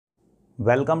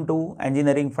Welcome to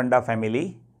Engineering Funda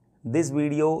family. This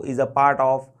video is a part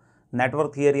of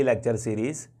Network Theory lecture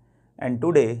series, and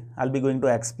today I'll be going to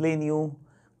explain you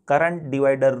current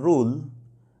divider rule,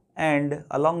 and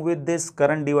along with this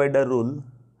current divider rule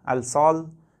I'll solve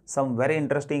some very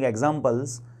interesting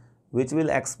examples which will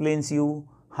explain you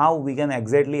how we can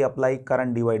exactly apply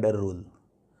current divider rule.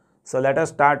 So let us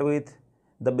start with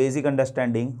the basic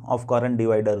understanding of current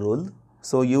divider rule.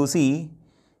 So you see,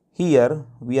 here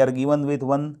we are given with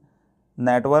one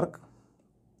network,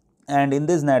 and in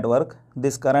this network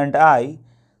this current I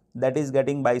that is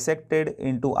getting bisected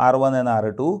into R1 and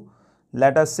R2.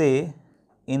 Let us say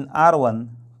in R1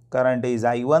 current is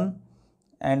I1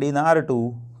 and in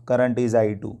R2 current is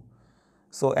I2.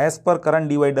 So as per current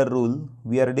divider rule,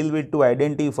 we are deal with to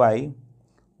identify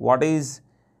what is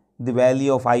the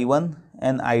value of I1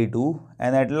 and I2,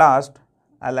 and at last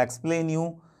I'll explain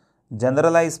you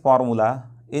generalized formula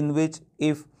in which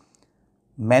if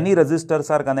many resistors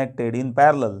are connected in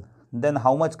parallel, then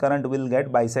how much current will get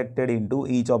bisected into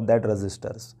each of that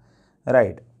resistors,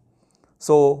 right?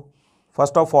 So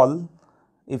first of all,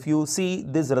 if you see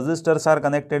these resistors are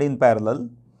connected in parallel,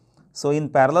 so in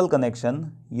parallel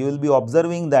connection you will be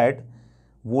observing that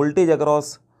voltage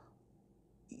across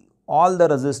all the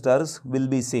resistors will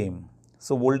be same.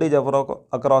 So voltage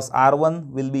across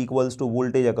R1 will be equals to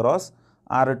voltage across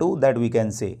R2, that we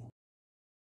can say.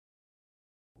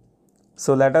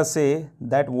 So let us say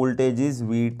that voltage is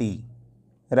Vt,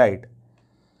 right?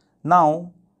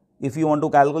 Now if you want to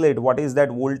calculate what is that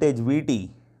voltage Vt,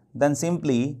 then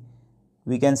simply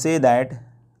we can say that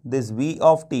this V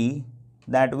of t,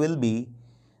 that will be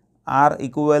R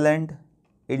equivalent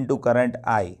into current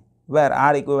I, where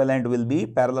R equivalent will be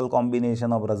parallel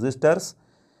combination of resistors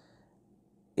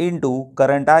into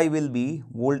current I will be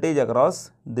voltage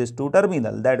across this two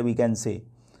terminal, that we can say.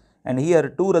 And here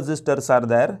two resistors are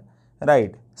there,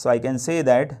 right? So I can say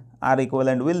that R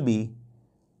equivalent will be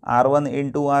R1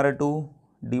 into R2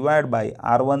 divided by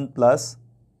R1 plus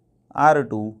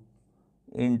R2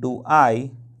 into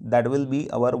I, that will be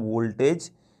our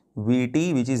voltage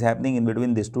Vt which is happening in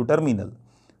between these two terminal,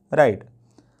 right?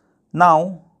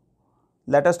 Now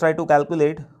let us try to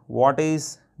calculate what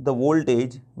is the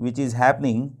voltage which is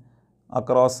happening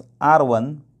across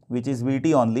R1, which is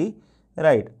Vt only,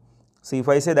 right? So if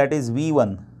I say that is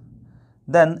V1,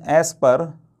 then as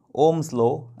per Ohm's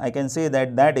law I can say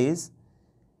that that is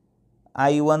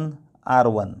I1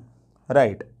 R1,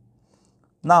 right?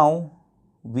 Now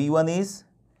V1 is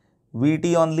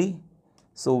Vt only,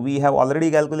 so we have already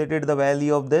calculated the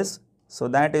value of this, so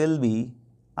that will be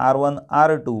R1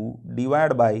 R2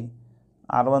 divided by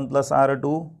R1 plus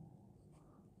R2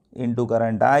 into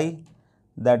current I,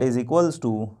 that is equals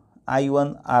to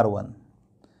I1 R1.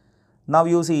 Now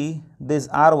you see this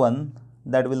R1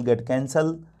 that will get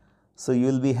cancelled, so you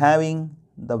will be having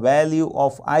the value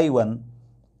of I1,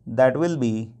 that will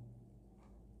be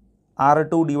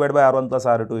R2 divided by R1 plus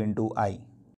R2 into I.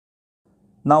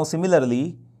 Now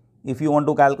similarly, if you want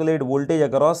to calculate voltage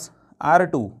across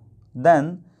R2,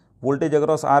 then voltage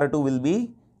across R2 will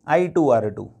be I2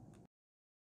 R2.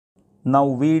 Now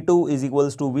V2 is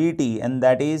equals to Vt, and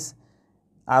that is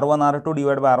R1 R2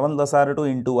 divided by R1 plus R2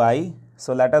 into I.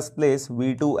 So let us place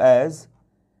V2 as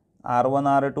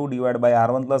R1 R2 divided by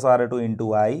R1 plus R2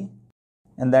 into I,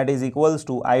 and that is equals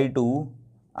to I2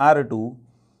 R2.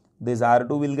 This R2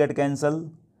 will get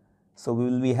cancelled, so we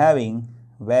will be having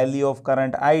value of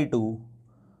current I2,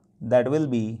 that will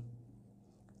be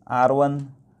R1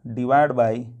 divided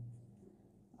by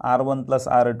R1 plus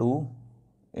R2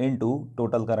 into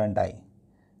total current I,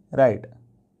 right?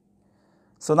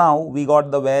 So now we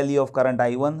got the value of current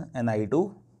I1 and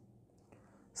I2.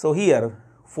 So here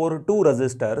for two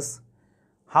resistors,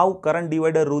 how current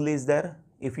divider rule is there?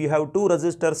 If you have two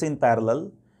resistors in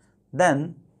parallel,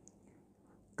 then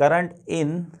current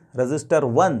in resistor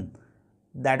 1,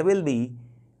 that will be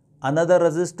another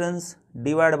resistance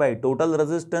divided by total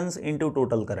resistance into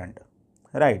total current,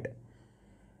 right?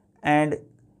 And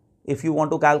if you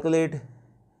want to calculate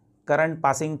current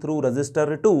passing through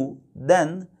resistor 2,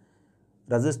 then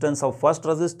resistance of first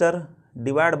resistor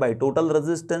divided by total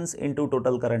resistance into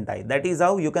total current I. That is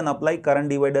how you can apply current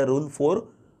divider rule for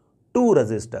two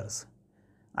resistors.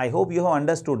 I hope you have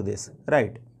understood this,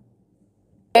 right?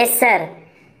 Yes sir.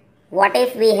 What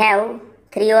if we have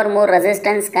three or more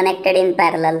resistors connected in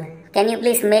parallel? Can you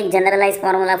please make generalized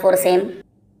formula for same?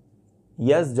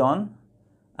 Yes John,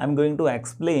 I am going to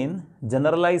explain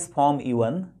generalized form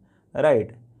even,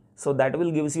 right? So that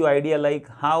will gives you idea like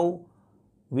how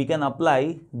we can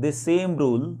apply this same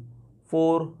rule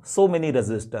for so many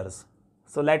resistors.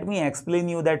 So let me explain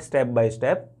you that step by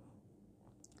step.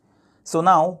 So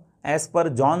now as per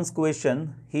John's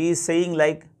question, he is saying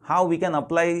like how we can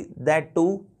apply that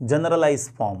to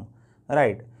generalized form,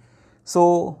 right?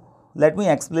 So let me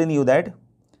explain you that.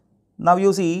 Now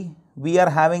you see we are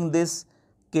having this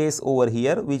case over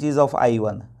here which is of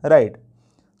I1, right?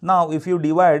 Now if you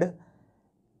divide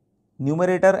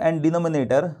numerator and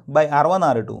denominator by R1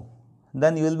 R2,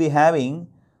 then you will be having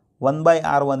 1 by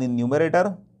R1 in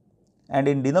numerator, and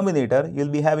in denominator you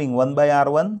will be having 1 by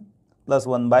R1 plus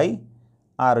 1 by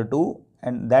R2,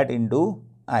 and that into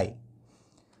I.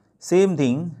 Same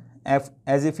thing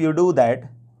as if you do that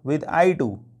with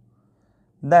I2,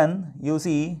 then you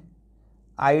see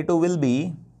I2 will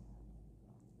be,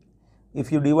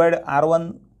 if you divide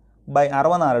R1 by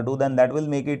R1 R2, then that will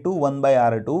make it to 1 by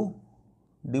R2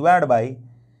 divided by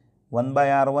 1 by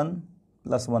R1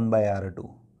 plus 1 by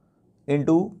R2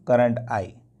 into current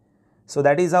I. So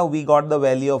that is how we got the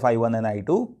value of I1 and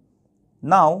I2.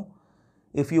 Now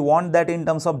if you want that in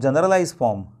terms of generalized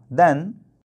form, then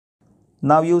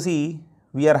now you see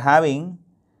we are having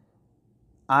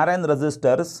Rn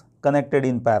resistors connected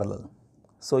in parallel.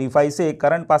 So if I say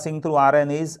current passing through Rn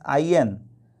is In,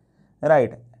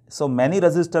 right? So many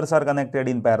resistors are connected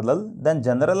in parallel, then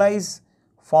generalized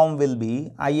form will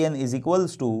be In is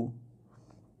equals to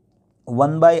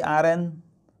 1 by Rn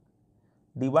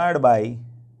divided by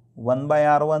 1 by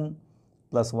R1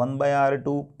 plus 1 by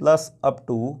R2 plus up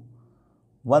to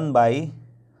 1 by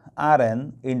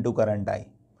Rn into current I,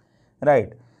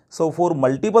 right? So for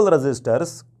multiple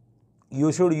resistors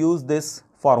you should use this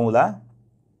formula,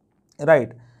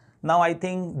 right? Now I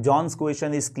think John's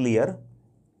question is clear.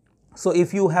 So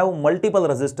if you have multiple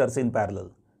resistors in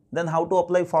parallel, then how to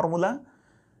apply formula?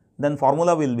 Then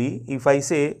formula will be, if I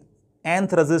say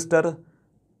nth resistor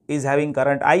is having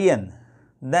current In,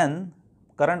 then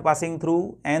current passing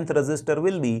through nth resistor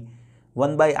will be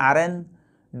 1 by Rn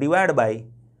divided by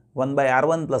 1 by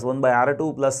R1 plus 1 by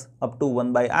R2 plus up to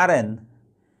 1 by Rn,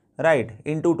 right,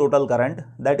 into total current.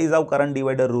 That is how current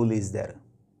divider rule is there.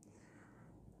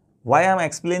 Why I am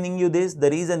explaining you this? The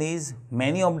reason is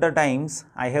many of the times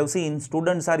I have seen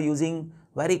students are using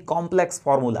very complex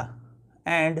formula,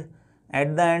 and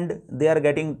at the end they are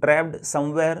getting trapped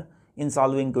somewhere in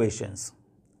solving questions.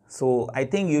 So I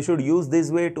think you should use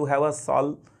this way to have a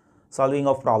solving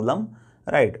of problem,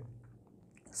 right?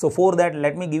 So for that,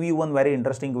 let me give you one very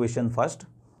interesting question first.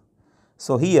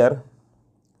 So here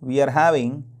we are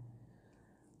having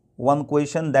one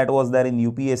question that was there in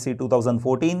UPSC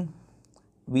 2014.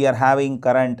 We are having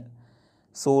current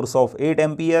source of 8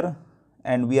 ampere,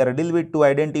 and we are deal with to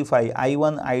identify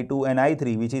I1, I2 and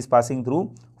I3 which is passing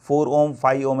through 4 ohm,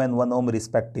 5 ohm and 1 ohm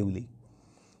respectively.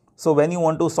 So when you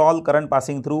want to solve current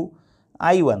passing through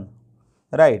I1,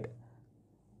 right,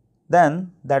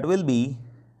 then that will be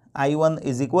I1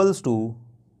 is equals to,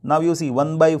 now you see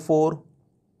 1 by 4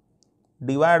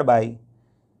 divided by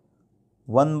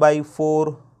 1 by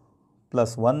 4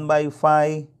 plus 1 by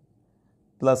 5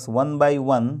 plus 1 by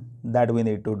 1, that we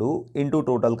need to do into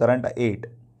total current 8.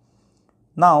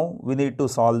 Now we need to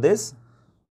solve this.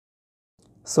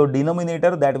 So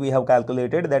denominator that we have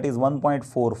calculated, that is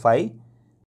 1.45,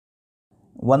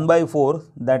 1 by 4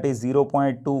 that is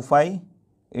 0.25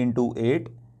 into 8.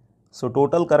 So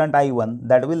total current I1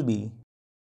 that will be,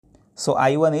 so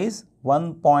I1 is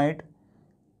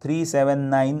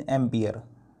 1.379 ampere.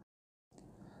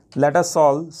 Let us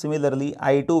solve similarly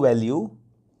I2 value.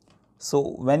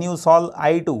 So when you solve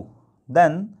I2,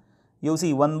 then you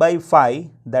see 1 by 5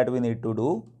 that we need to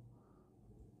do,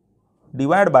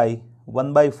 divide by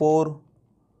 1 by 4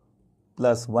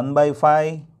 plus 1 by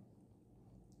 5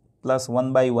 plus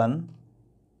 1 by 1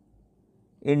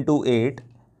 into 8.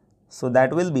 So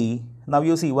that will be, now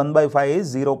you see 1 by 5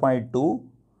 is 0.2,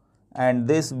 and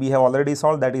this we have already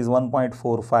solved, that is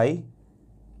 1.45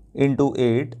 into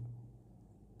 8.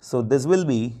 So this will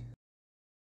be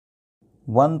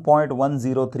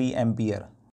 1.103 ampere.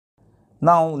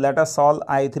 Now let us solve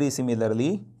I3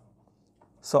 similarly.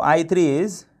 So I3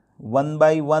 is 1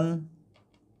 by 1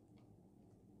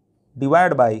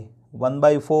 divided by 1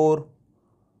 by 4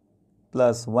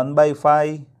 plus 1 by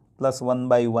 5 plus 1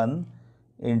 by 1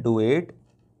 into 8.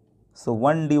 So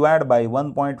 1 divided by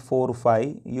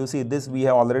 1.45, you see this we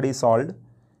have already solved,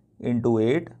 into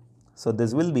 8. So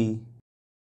this will be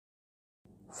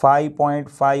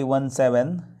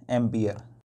 5.517 ampere.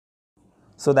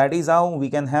 So that is how we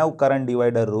can have current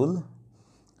divider rule,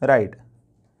 right?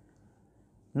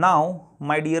 Now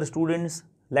my dear students,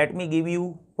 let me give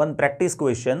you one practice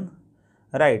question,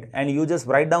 right, and you just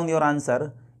write down your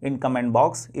answer in comment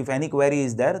box. If any query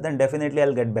is there, then definitely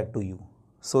I'll get back to you.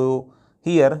 So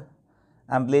here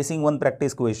I am placing one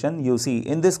practice question. You see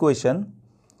in this question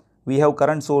we have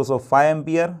current source of 5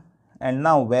 ampere and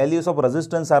now values of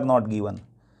resistance are not given,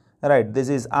 right? This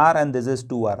is R and this is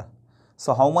 2R.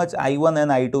 So how much I1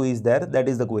 and I2 is there? That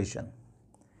is the question.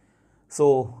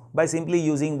 So by simply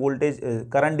using voltage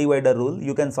current divider rule,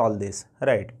 you can solve this,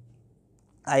 right?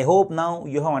 I hope now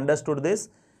you have understood this,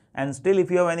 and still if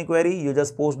you have any query, you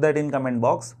just post that in comment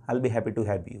box. I'll be happy to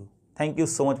help you. Thank you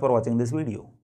so much for watching this video.